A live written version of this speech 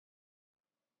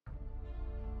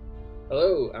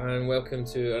Hello and welcome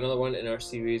to another one in our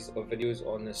series of videos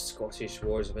on the Scottish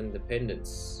Wars of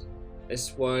Independence.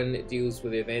 This one deals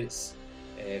with the events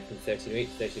from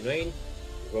 1308 to 1309,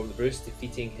 Robert Bruce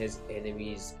defeating his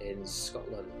enemies in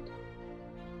Scotland.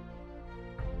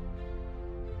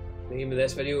 The aim of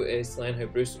this video is to learn how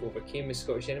Bruce overcame his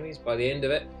Scottish enemies. By the end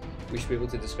of it, we should be able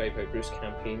to describe how Bruce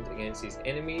campaigned against his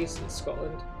enemies in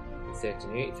Scotland from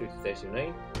 1308 through to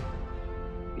 1309.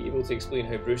 Be able to explain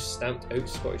how Bruce stamped out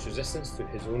Scottish resistance through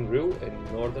his own rule in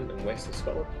northern and western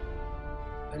Scotland,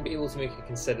 and be able to make a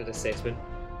considered assessment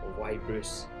of why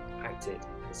Bruce acted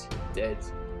as he did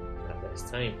at this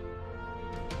time.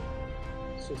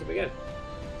 So to begin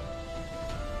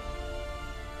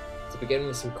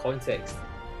with some context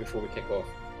before we kick off.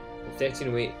 In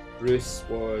 1308, Bruce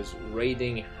was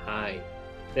riding high.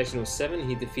 In 1307,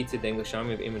 he defeated the English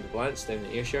army of Eamon de Blance down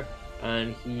in Ayrshire,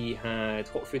 and he had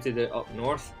hot-footed it up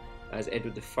north as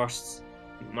Edward I's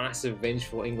massive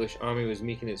vengeful English army was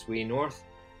making its way north.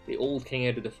 The old King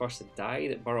Edward I had died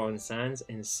at Burgh-on-Sands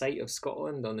in sight of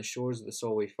Scotland on the shores of the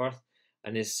Solway Firth,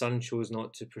 and his son chose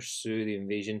not to pursue the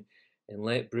invasion and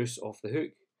let Bruce off the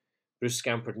hook. Bruce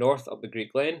scampered north up the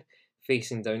Great Glen,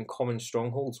 facing down Comyn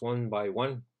strongholds one by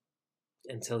one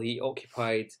until he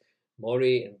occupied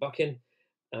Moray and Buchan,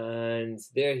 and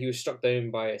there he was struck down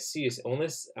by a serious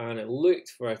illness, and it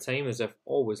looked for a time as if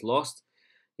all was lost.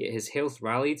 Yet his health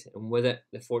rallied, and with it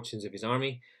the fortunes of his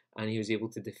army, and he was able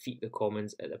to defeat the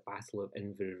Comyns at the Battle of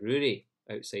Inverurie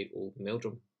outside Old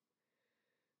Meldrum.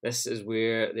 This is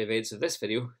where the events of this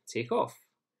video take off.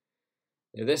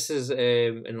 Now this is,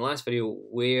 in the last video,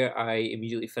 where I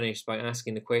immediately finished by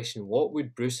asking the question, what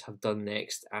would Bruce have done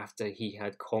next after he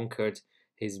had conquered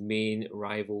his main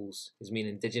rivals, his main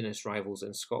indigenous rivals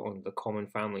in Scotland, the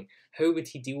Comyn family? How would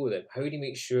he deal with them? How would he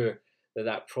make sure that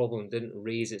that problem didn't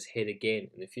raise its head again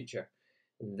in the future?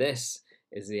 And this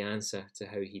is the answer to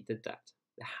how he did that.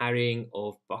 The harrying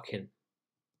of Buchan.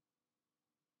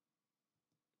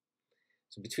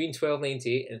 So between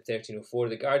 1298 and 1304,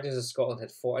 the Guardians of Scotland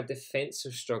had fought a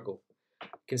defensive struggle.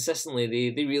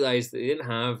 Consistently, they realised that they didn't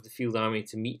have the field army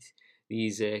to meet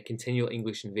these continual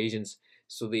English invasions,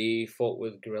 so they fought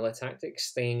with guerrilla tactics,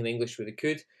 stinging the English where they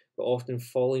could, but often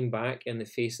falling back in the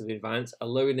face of the advance,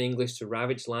 allowing the English to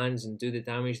ravage lands and do the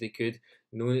damage they could,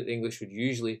 knowing that the English would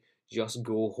usually just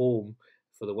go home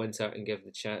for the winter and give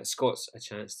the Scots a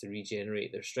chance to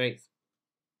regenerate their strength.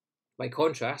 By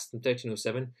contrast, in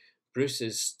 1307, Bruce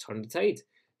has turned the tide.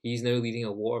 He's now leading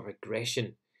a war of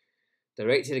aggression,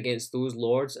 directed against those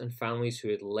lords and families who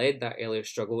had led that earlier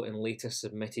struggle and later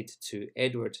submitted to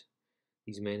Edward.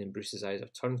 These men in Bruce's eyes are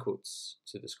turncoats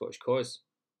to the Scottish cause.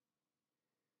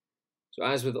 So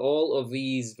as with all of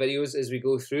these videos as we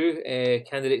go through,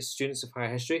 candidates, students of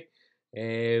higher history,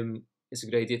 it's a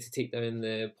good idea to take down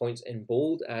the points in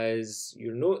bold as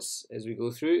your notes as we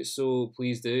go through, so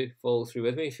please do follow through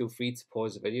with me. Feel free to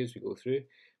pause the video as we go through,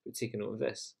 but take a note of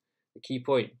this. The key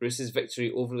point: Bruce's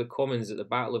victory over the Comyns at the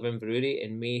Battle of Inverurie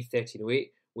in May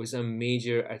 1308 was a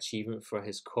major achievement for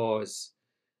his cause.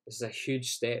 This is a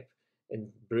huge step in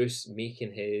Bruce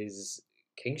making his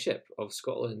kingship of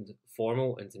Scotland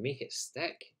formal and to make it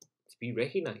stick, to be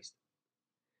recognised.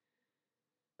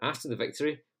 After the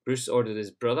victory, Bruce ordered his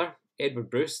brother, Edward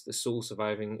Bruce, the sole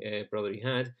surviving brother he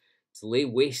had, to lay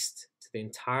waste to the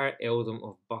entire earldom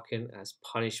of Buchan as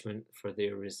punishment for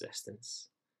their resistance.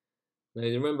 Now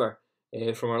remember,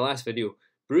 from our last video,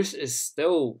 Bruce is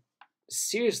still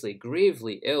seriously,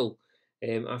 gravely ill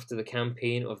after the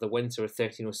campaign of the winter of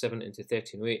 1307 into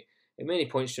 1308. At many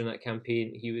points during that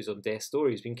campaign, he was on death's door.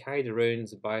 He's been carried around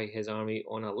by his army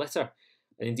on a litter.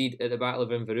 And indeed, at the Battle of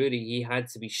Inverurie, he had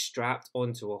to be strapped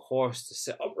onto a horse to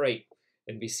sit upright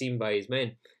and be seen by his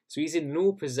men. So he's in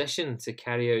no position to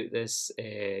carry out this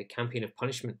campaign of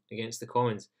punishment against the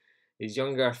Comyns. His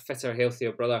younger, fitter,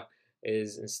 healthier brother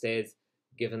is instead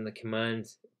given the command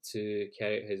to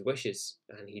carry out his wishes,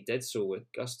 and he did so with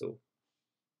gusto.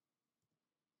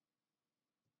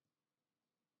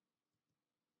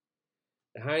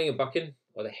 The harrying of Buchan,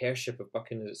 or the hership of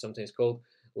Buchan as it's sometimes called,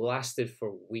 lasted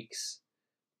for weeks.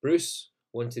 Bruce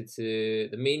wanted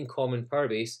the main Comyn power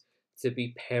base to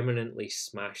be permanently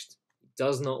smashed. He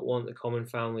does not want the Comyn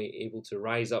family able to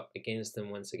rise up against him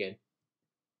once again.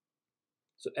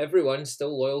 So everyone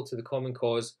still loyal to the Comyn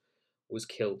cause was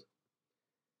killed.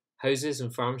 Houses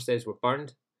and farmsteads were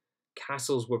burned,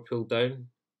 castles were pulled down,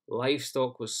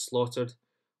 livestock was slaughtered,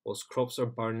 whilst crops were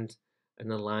burned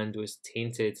and the land was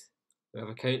tainted. We have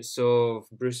accounts of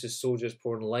Bruce's soldiers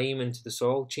pouring lime into the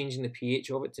soil, changing the pH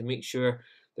of it to make sure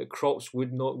that crops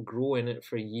would not grow in it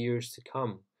for years to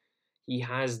come. He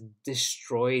has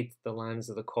destroyed the lands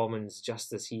of the Commons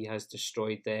just as he has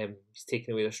destroyed them. He's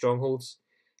taken away their strongholds.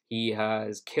 He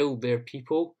has killed their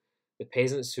people, the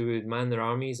peasants who would man their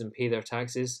armies and pay their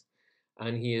taxes,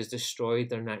 and he has destroyed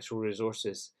their natural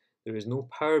resources. There is no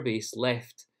power base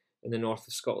left in the north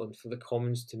of Scotland for the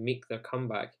Commons to make their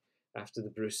comeback after the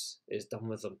Bruce is done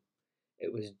with them.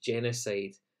 It was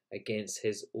genocide against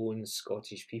his own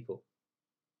Scottish people.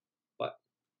 But,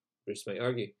 Bruce might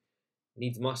argue,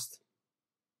 needs must.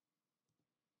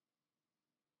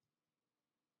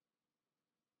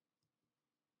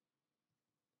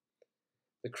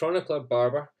 The chronicler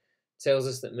Barber tells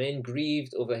us that men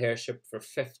grieved over the heirship for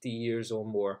 50 years or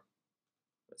more.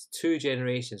 That's 2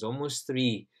 generations, almost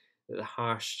 3, that the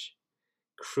harsh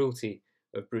cruelty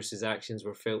of Bruce's actions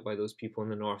were felt by those people in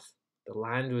the north. The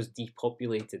land was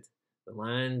depopulated. The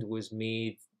land was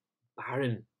made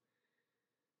barren.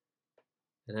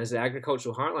 And as the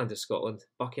agricultural heartland of Scotland,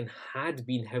 Buchan had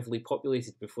been heavily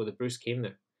populated before the Bruce came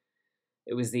there.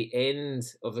 It was the end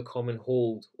of the Comyn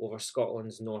hold over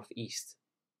Scotland's northeast.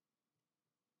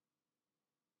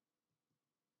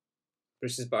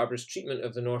 Bruce's barbarous treatment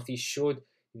of the northeast showed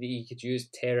that he could use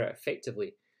terror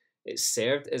effectively. It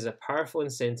served as a powerful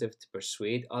incentive to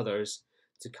persuade others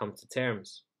to come to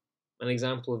terms. An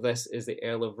example of this is the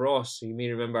Earl of Ross, who you may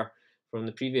remember from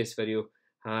the previous video,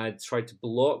 had tried to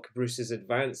block Bruce's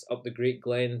advance up the Great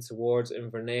Glen towards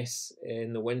Inverness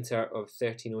in the winter of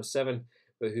 1307,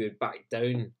 but who had backed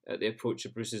down at the approach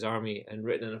of Bruce's army and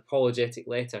written an apologetic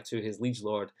letter to his liege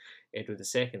lord, Edward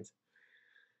II.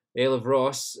 The Earl of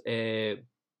Ross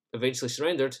eventually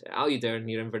surrendered at Aludern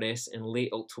near Inverness in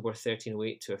late October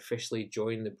 1308 to officially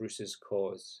join the Bruce's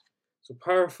cause. So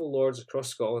powerful lords across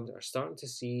Scotland are starting to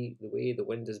see the way the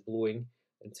wind is blowing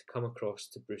and to come across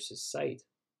to Bruce's side.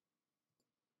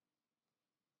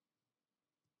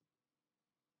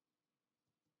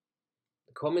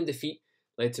 The Comyn defeat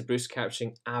led to Bruce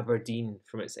capturing Aberdeen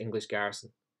from its English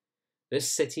garrison. This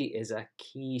city is a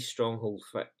key stronghold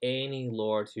for any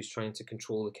lord who's trying to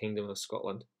control the Kingdom of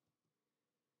Scotland.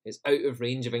 It's out of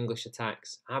range of English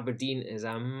attacks. Aberdeen is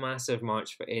a massive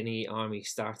march for any army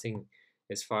starting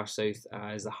as far south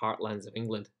as the heartlands of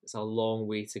England. It's a long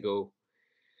way to go.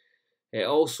 It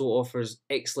also offers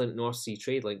excellent North Sea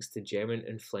trade links to German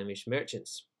and Flemish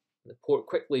merchants. The port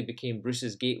quickly became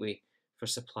Bruce's gateway for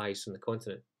supplies from the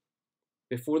continent.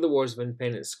 Before the Wars of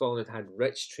Independence, Scotland had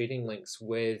rich trading links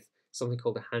with something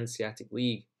called the Hanseatic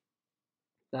League.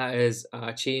 That is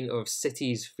a chain of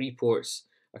cities, free ports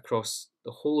across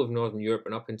the whole of Northern Europe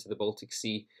and up into the Baltic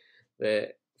Sea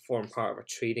that form part of a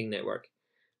trading network.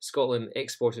 Scotland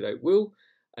exported out wool,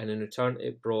 and in return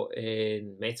it brought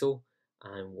in metal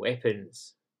and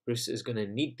weapons. Bruce is going to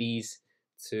need these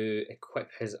to equip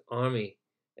his army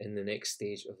in the next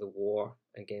stage of the war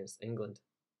against England.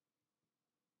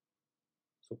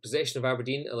 So possession of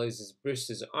Aberdeen allows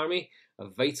Bruce's army a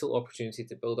vital opportunity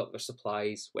to build up their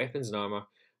supplies, weapons and armour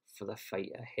for the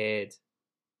fight ahead.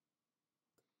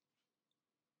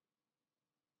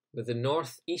 With the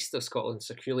north-east of Scotland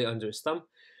securely under his thumb,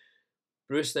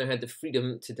 Bruce now had the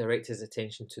freedom to direct his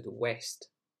attention to the west.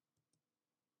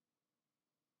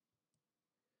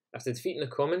 After defeating the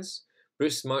Commons,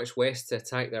 Bruce marched west to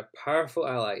attack their powerful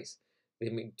allies, the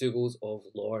MacDougalls of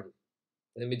Lorne.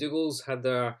 The MacDougalls had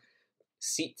their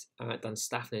seat at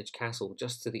Dunstaffnage Castle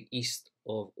just to the east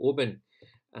of Oban,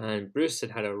 and Bruce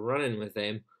had had a run-in with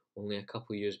them only a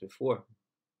couple of years before.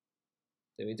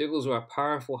 The MacDougalls were a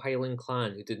powerful Highland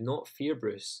clan who did not fear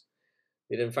Bruce.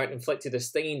 They had in fact inflicted a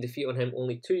stinging defeat on him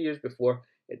only 2 years before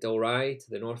at Dalry to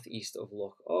the northeast of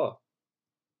Loch Awe.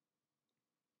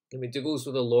 The MacDougalls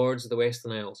were the lords of the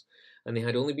Western Isles, and they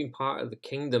had only been part of the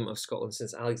Kingdom of Scotland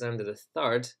since Alexander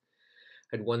III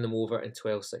had won them over in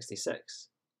 1266.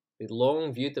 They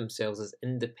long viewed themselves as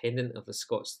independent of the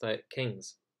Scots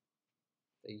kings.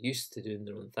 They're used to doing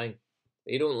their own thing.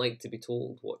 They don't like to be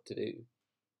told what to do.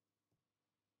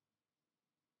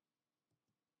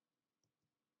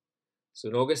 So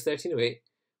in August 1308,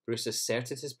 Bruce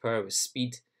asserted his power with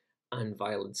speed and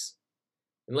violence.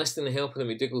 Enlisting the help of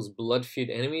the MacDougalls' blood-feud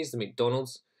enemies, the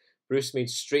MacDonalds, Bruce made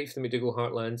straight for the MacDougall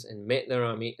heartlands and met their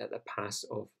army at the Pass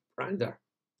of Brander.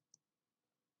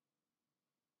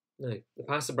 Now, the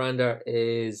Pass of Brander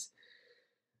is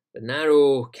the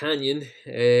narrow canyon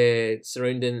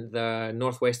surrounding the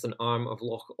northwestern arm of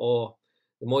Loch Awe.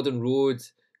 The modern road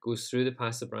goes through the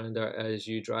Pass of Brander as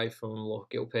you drive from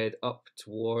Loch Gilphead up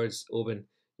towards Oban.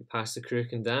 You pass the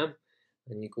Cruachan Dam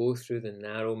and you go through the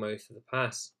narrow mouth of the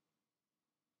pass.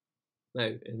 Now,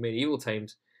 in medieval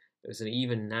times, it was an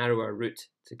even narrower route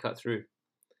to cut through.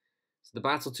 So the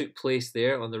battle took place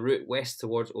there on the route west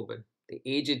towards Oban. The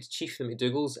aged chief of the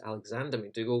MacDougalls, Alexander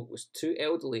MacDougall, was too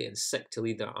elderly and sick to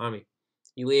lead their army.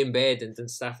 He lay in bed in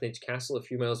Dunstafnage Castle a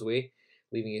few miles away,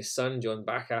 leaving his son John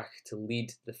Buchan to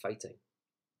lead the fighting.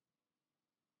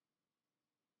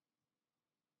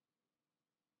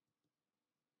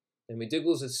 The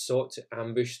MacDougalls had sought to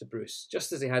ambush the Bruce,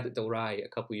 just as they had at Dalry a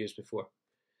couple of years before.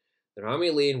 Their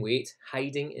army lay in wait,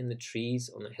 hiding in the trees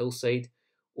on the hillside,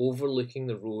 overlooking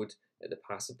the road at the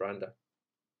Pass of Brander.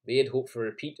 They had hoped for a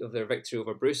repeat of their victory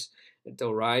over Bruce at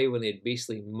Dalry when they had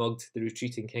basically mugged the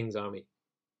retreating king's army.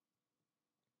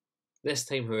 This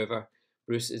time, however,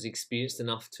 Bruce is experienced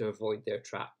enough to avoid their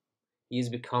trap. He has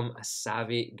become a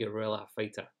savvy guerrilla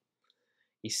fighter.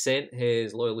 He sent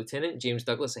his loyal lieutenant, James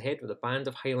Douglas, ahead with a band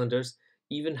of Highlanders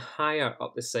even higher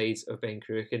up the sides of Ben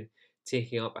Cruachan,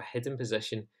 taking up a hidden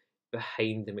position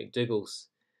behind the MacDougalls.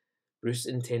 Bruce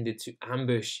intended to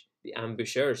ambush the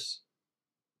ambushers.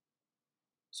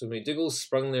 So MacDougalls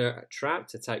sprung their trap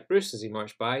to attack Bruce as he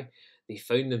marched by. They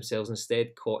found themselves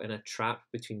instead caught in a trap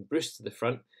between Bruce to the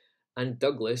front and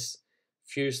Douglas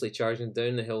furiously charging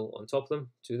down the hill on top of them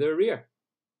to their rear.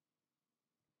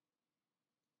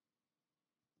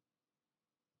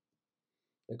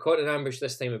 They caught an ambush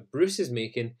this time of Bruce's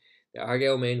making. The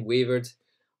Argyll men wavered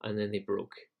and then they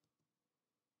broke.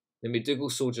 The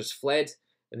MacDougall soldiers fled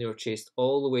and they were chased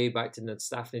all the way back to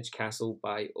Dunstafnage Castle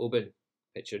by Oban,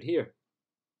 pictured here.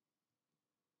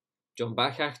 John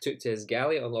Buchan took to his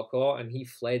galley on Loch Awe and he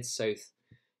fled south.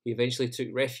 He eventually took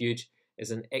refuge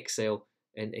as an exile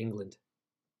in England.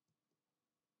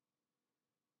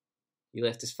 He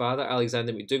left his father,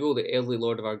 Alexander MacDougall, the elderly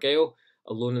Lord of Argyll,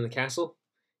 alone in the castle.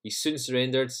 He soon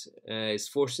surrendered his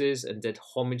forces and did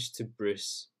homage to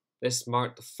Bruce. This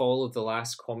marked the fall of the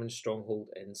last Comyn stronghold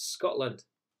in Scotland.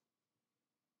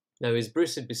 Now, as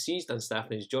Bruce had besieged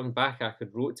Dunstafnage, John Buchan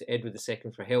had wrote to Edward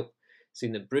II for help,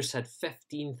 saying that Bruce had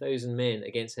 15,000 men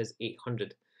against his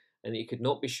 800, and that he could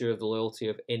not be sure of the loyalty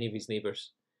of any of his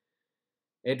neighbours.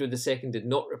 Edward II did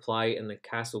not reply, and the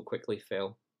castle quickly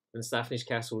fell. Dunstafnage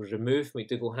Castle was removed from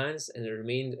MacDougall hands, and it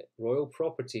remained royal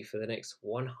property for the next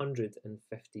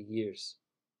 150 years.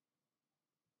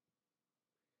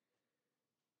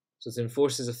 So to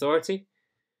enforce his authority,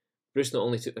 Bruce not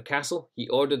only took the castle, he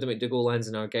ordered the MacDougall lands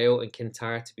in Argyll and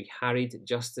Kintyre to be harried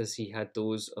just as he had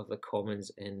those of the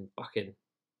Comyns in Buchan.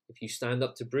 If you stand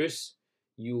up to Bruce,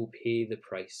 you will pay the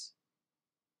price.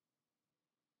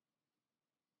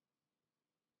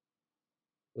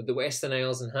 With the Western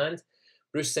Isles in hand,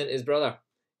 Bruce sent his brother,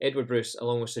 Edward Bruce,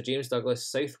 along with Sir James Douglas,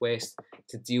 southwest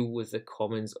to deal with the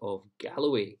Comyns of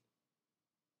Galloway.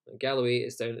 Now, Galloway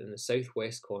is down in the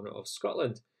southwest corner of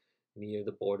Scotland, near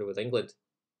the border with England.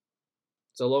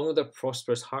 So along with their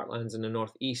prosperous heartlands in the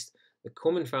northeast, the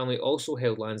Comyn family also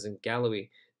held lands in Galloway,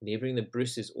 neighbouring the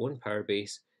Bruce's own power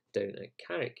base down at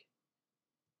Carrick.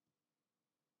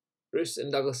 Bruce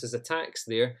and Douglas's attacks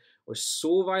there were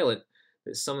so violent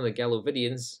that some of the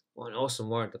Gallovidians, what an awesome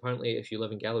word, apparently if you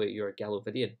live in Galloway you're a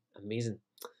Gallovidian, amazing.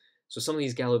 So some of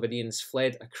these Gallovidians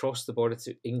fled across the border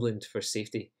to England for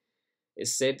safety.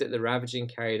 It's said that the ravaging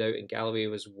carried out in Galloway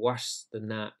was worse than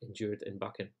that endured in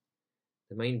Buchan.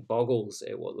 The mind boggles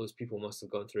at what those people must have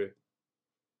gone through.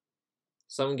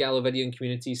 Some Gallovidian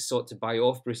communities sought to buy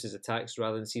off Bruce's attacks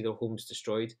rather than see their homes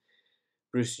destroyed.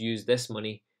 Bruce used this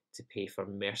money to pay for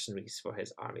mercenaries for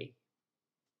his army.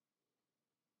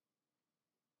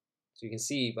 So you can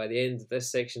see by the end of this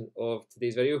section of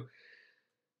today's video,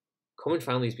 Comyn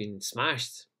family has been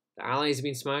smashed. The allies have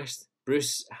been smashed.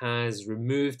 Bruce has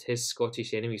removed his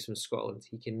Scottish enemies from Scotland.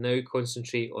 He can now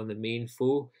concentrate on the main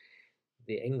foe,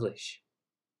 the English.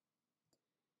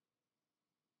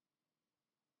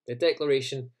 The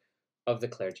declaration of the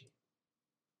clergy.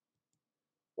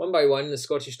 One by one, the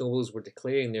Scottish nobles were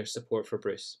declaring their support for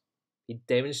Bruce. He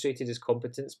demonstrated his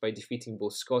competence by defeating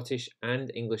both Scottish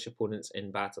and English opponents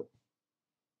in battle.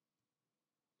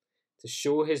 To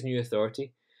show his new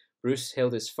authority, Bruce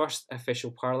held his first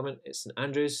official parliament at St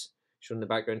Andrews, shown in the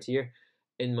background here,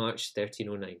 in March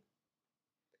 1309.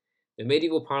 The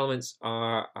medieval parliaments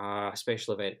are a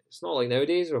special event. It's not like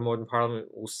nowadays where a modern parliament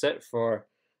will sit for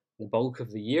the bulk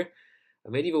of the year.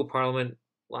 A medieval parliament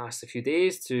lasts a few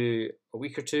days to a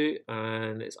week or two,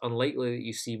 and it's unlikely that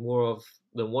you see more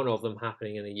than one of them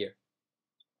happening in a year.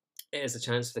 It is a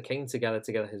chance for the king to gather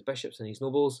together his bishops and his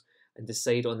nobles and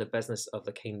decide on the business of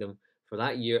the kingdom for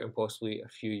that year and possibly a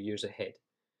few years ahead.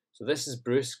 So this is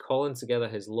Bruce calling together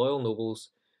his loyal nobles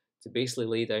to basically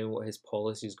lay down what his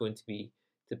policy is going to be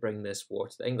to bring this war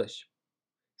to the English.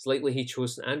 It's likely he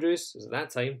chose St Andrews, as at that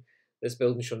time, this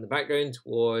building shown in the background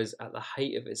was at the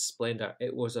height of its splendour.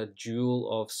 It was a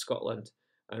jewel of Scotland,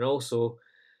 and also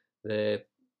the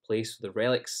place where the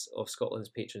relics of Scotland's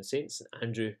patron saint, St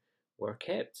Andrew, were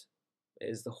kept. It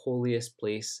is the holiest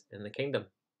place in the kingdom,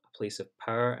 a place of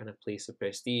power and a place of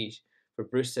prestige. For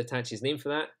Bruce to attach his name for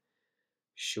that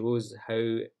shows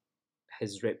how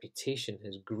his reputation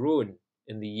has grown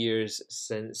in the years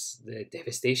since the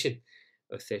devastation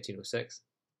of 1306.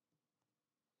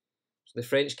 So the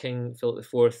French King Philip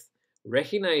IV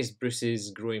recognised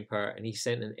Bruce's growing power, and he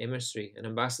sent an emissary, an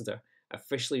ambassador,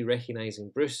 officially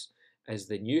recognising Bruce as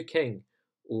the new king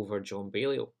over John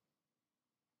Balliol.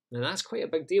 Now that's quite a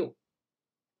big deal.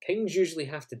 Kings usually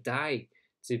have to die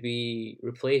to be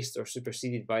replaced or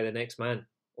superseded by the next man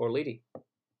or lady.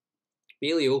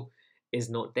 Balliol is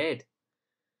not dead.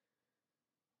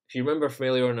 If you remember from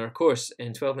earlier on in our course, in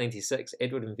 1296,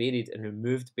 Edward invaded and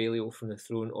removed Balliol from the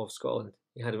throne of Scotland.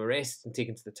 He had him arrested and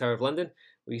taken to the Tower of London,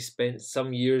 where he spent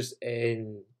some years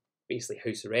in basically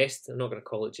house arrest. I'm not going to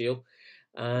call it jail.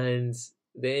 And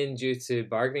then, due to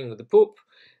bargaining with the Pope,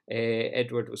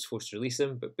 Edward was forced to release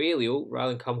him. But Balliol,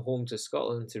 rather than come home to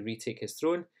Scotland to retake his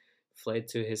throne, fled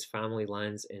to his family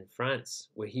lands in France,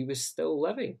 where he was still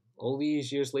living all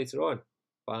these years later on.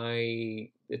 By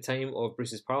the time of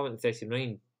Bruce's Parliament in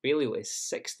 1309, Balliol is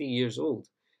 60 years old,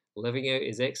 living out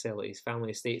his exile at his family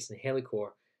estates in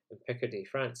Helicourt in Picardy,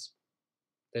 France.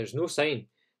 There's no sign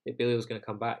that Balliol is going to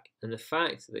come back, and the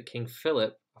fact that King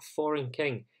Philip, a foreign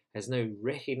king, has now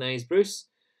recognised Bruce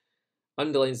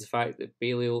underlines the fact that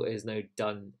Balliol is now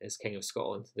done as King of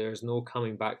Scotland. There is no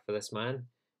coming back for this man.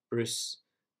 Bruce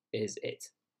is it.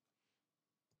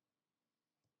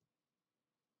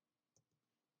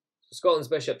 Scotland's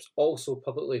bishops also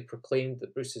publicly proclaimed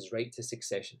that Bruce's right to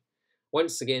succession,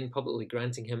 once again publicly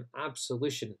granting him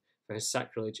absolution for his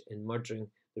sacrilege in murdering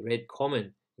the Red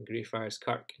Comyn in Greyfriars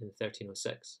Kirk in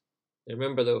 1306. Now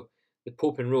remember though, the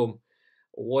Pope in Rome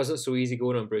wasn't so easy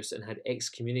going on Bruce and had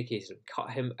excommunicated him,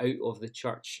 cut him out of the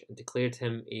church and declared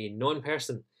him a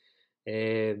non-person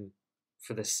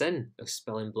for the sin of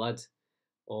spilling blood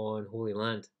on Holy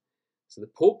Land. So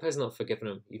the Pope has not forgiven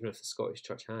him, even if the Scottish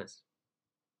Church has.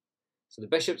 So the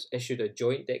bishops issued a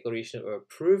joint declaration of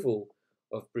approval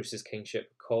of Bruce's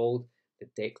kingship called the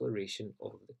Declaration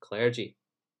of the Clergy.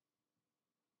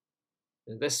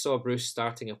 And this saw Bruce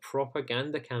starting a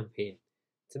propaganda campaign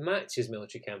to match his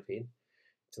military campaign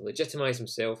to legitimise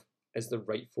himself as the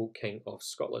rightful king of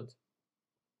Scotland.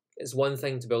 It's one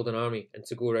thing to build an army and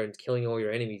to go around killing all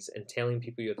your enemies and telling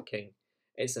people you're the king.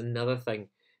 It's another thing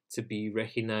to be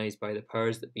recognised by the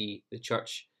powers that be, the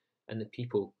church and the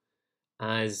people,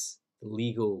 as the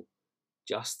legal,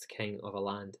 just king of a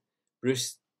land.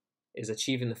 Bruce is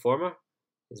achieving the former.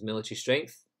 His military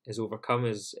strength has overcome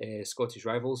his Scottish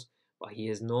rivals, but he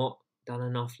has not done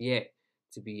enough yet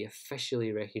to be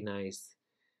officially recognised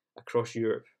across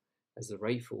Europe as the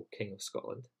rightful king of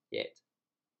Scotland yet.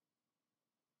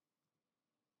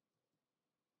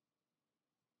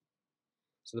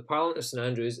 So the Parliament of St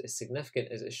Andrews is significant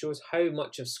as it shows how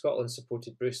much of Scotland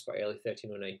supported Bruce by early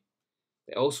 1309.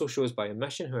 It also shows by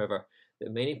omission, however,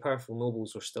 that many powerful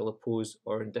nobles were still opposed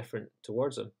or indifferent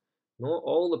towards him. Not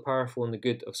all the powerful and the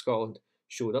good of Scotland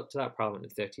showed up to that Parliament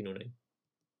in 1309.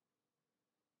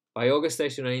 By August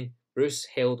 1309, Bruce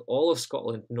held all of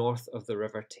Scotland north of the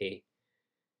River Tay.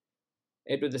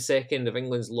 Edward II of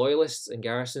England's loyalists and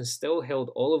garrisons still held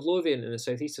all of Lothian in the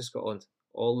southeast of Scotland,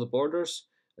 all the borders,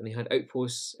 and they had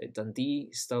outposts at Dundee,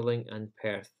 Stirling and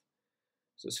Perth.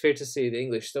 So it's fair to say the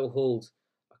English still hold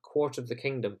a quarter of the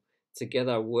kingdom,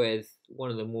 together with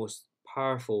one of the most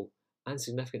powerful and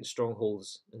significant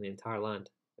strongholds in the entire land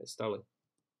at Stirling.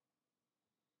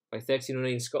 By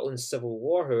 1309, Scotland's civil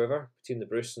war, however, between the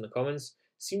Bruce and the Comyns,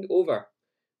 seemed over,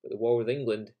 but the war with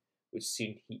England would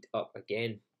soon heat up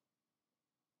again.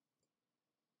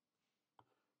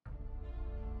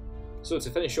 So to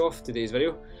finish off today's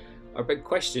video, our big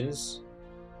questions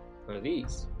are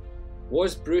these.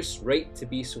 Was Bruce right to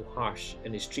be so harsh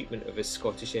in his treatment of his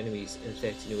Scottish enemies in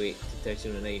 1308 to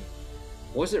 1309?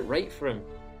 Was it right for him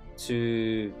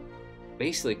to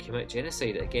basically commit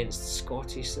genocide against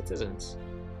Scottish citizens?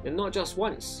 And not just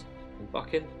once, in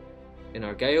Buchan, in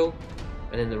Argyll,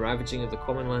 and in the ravaging of the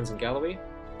Comyn lands in Galloway?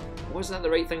 Was that the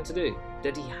right thing to do?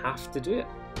 Did he have to do it?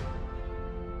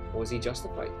 Was he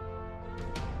justified?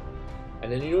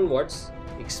 And in your own words,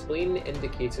 explain the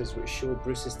indicators which show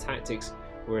Bruce's tactics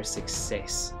were a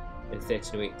success in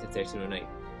 1308 to 1309.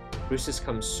 Bruce has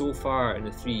come so far in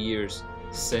the 3 years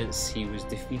since he was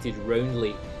defeated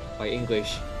roundly by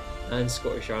English and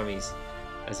Scottish armies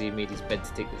as he made his bid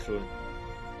to take the throne.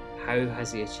 How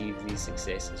has he achieved these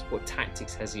successes? What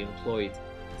tactics has he employed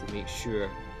to make sure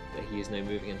that he is now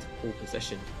moving into pole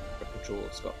position for control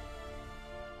of Scotland?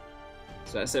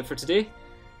 So that's it for today.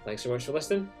 Thanks so much for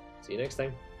listening. See you next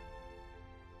time.